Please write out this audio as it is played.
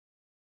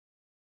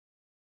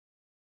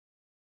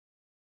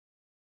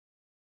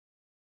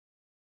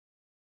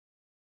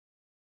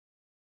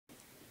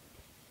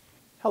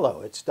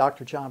Hello, it's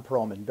Dr. Jon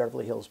Perlman,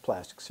 Beverly Hills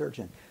plastic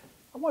surgeon.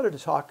 I wanted to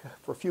talk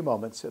for a few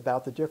moments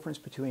about the difference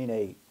between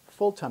a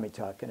full tummy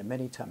tuck and a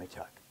mini tummy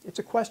tuck. It's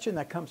a question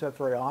that comes up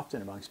very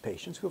often amongst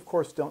patients who, of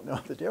course, don't know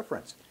the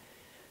difference.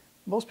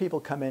 Most people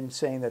come in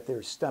saying that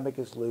their stomach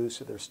is loose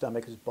or their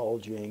stomach is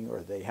bulging or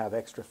they have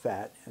extra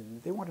fat,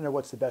 and they want to know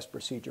what's the best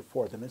procedure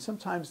for them. And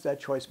sometimes that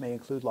choice may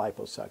include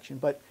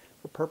liposuction, but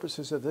for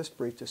purposes of this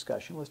brief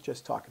discussion, let's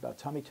just talk about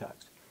tummy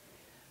tucks.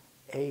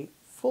 A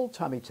full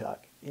tummy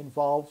tuck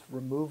involves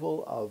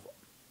removal of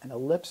an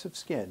ellipse of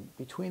skin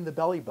between the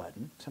belly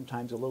button,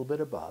 sometimes a little bit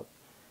above,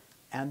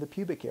 and the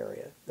pubic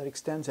area that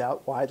extends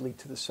out widely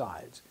to the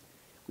sides.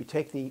 We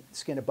take the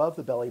skin above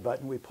the belly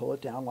button, we pull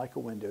it down like a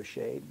window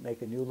shade,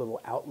 make a new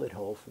little outlet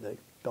hole for the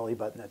belly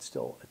button that's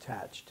still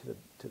attached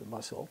to the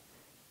muscle.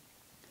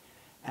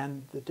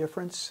 And the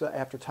difference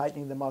after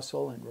tightening the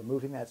muscle and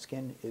removing that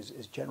skin is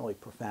generally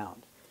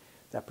profound.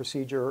 That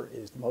procedure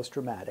is the most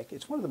dramatic.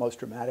 It's one of the most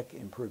dramatic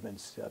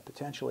improvements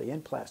potentially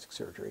in plastic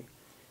surgery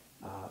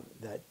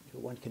that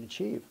one can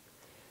achieve.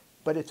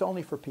 But it's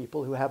only for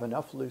people who have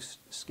enough loose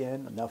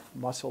skin, enough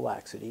muscle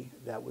laxity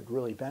that would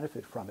really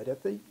benefit from it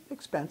at the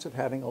expense of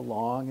having a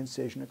long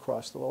incision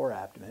across the lower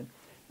abdomen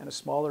and a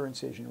smaller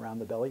incision around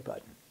the belly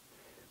button.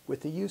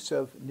 With the use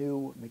of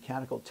new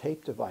mechanical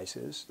tape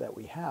devices that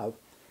we have,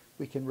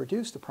 we can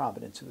reduce the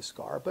prominence of the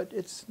scar, but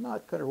it's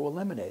not going to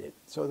eliminate it.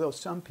 So though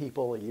some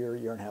people a year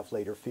and a half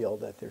later feel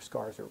that their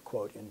scars are,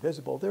 quote,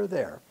 invisible, they're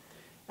there.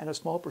 And a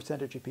small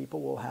percentage of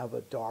people will have a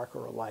dark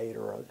or a light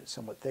or a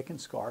somewhat thickened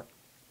scar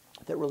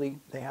that really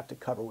they have to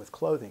cover with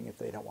clothing if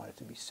they don't want it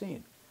to be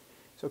seen.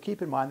 So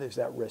keep in mind there's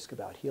that risk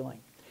about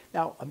healing.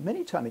 Now, a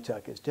mini tummy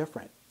tuck is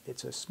different.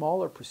 It's a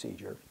smaller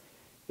procedure.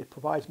 It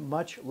provides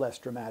much less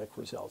dramatic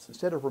results.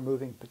 Instead of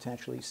removing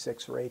potentially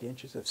 6 or 8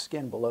 inches of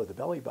skin below the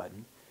belly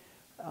button,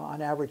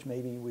 on average,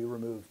 maybe we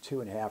remove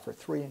 2.5 or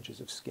 3 inches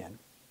of skin.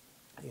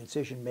 The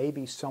incision may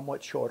be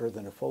somewhat shorter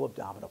than a full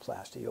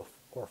abdominoplasty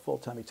or full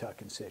tummy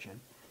tuck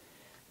incision.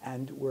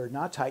 And we're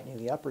not tightening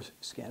the upper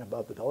skin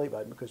above the belly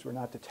button because we're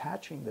not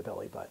detaching the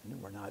belly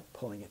button. We're not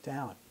pulling it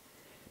down.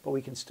 But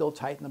we can still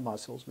tighten the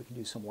muscles. We can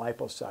do some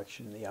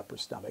liposuction in the upper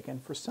stomach.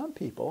 And for some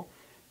people,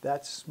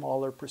 that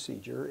smaller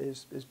procedure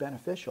is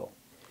beneficial.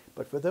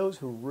 But for those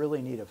who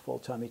really need a full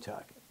tummy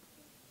tuck,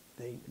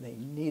 they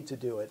need to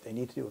do it. They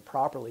need to do it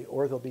properly,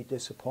 or they'll be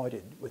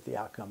disappointed with the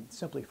outcome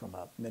simply from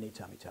a mini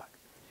tummy tuck.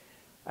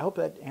 I hope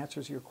that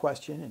answers your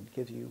question and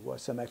gives you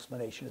some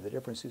explanation of the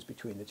differences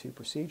between the two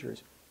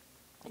procedures.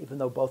 Even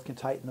though both can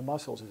tighten the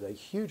muscles, there's a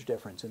huge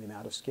difference in the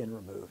amount of skin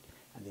removed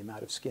and the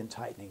amount of skin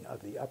tightening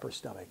of the upper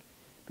stomach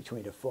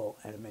between a full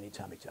and a mini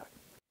tummy tuck.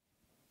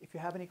 If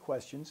you have any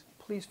questions,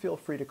 please feel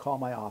free to call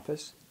my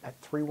office at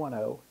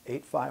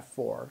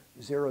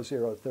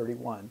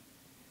 310-854-0031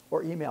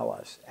 or email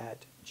us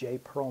at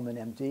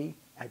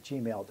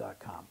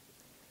jperlmanmd@gmail.com.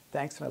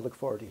 Thanks, and I look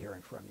forward to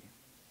hearing from you.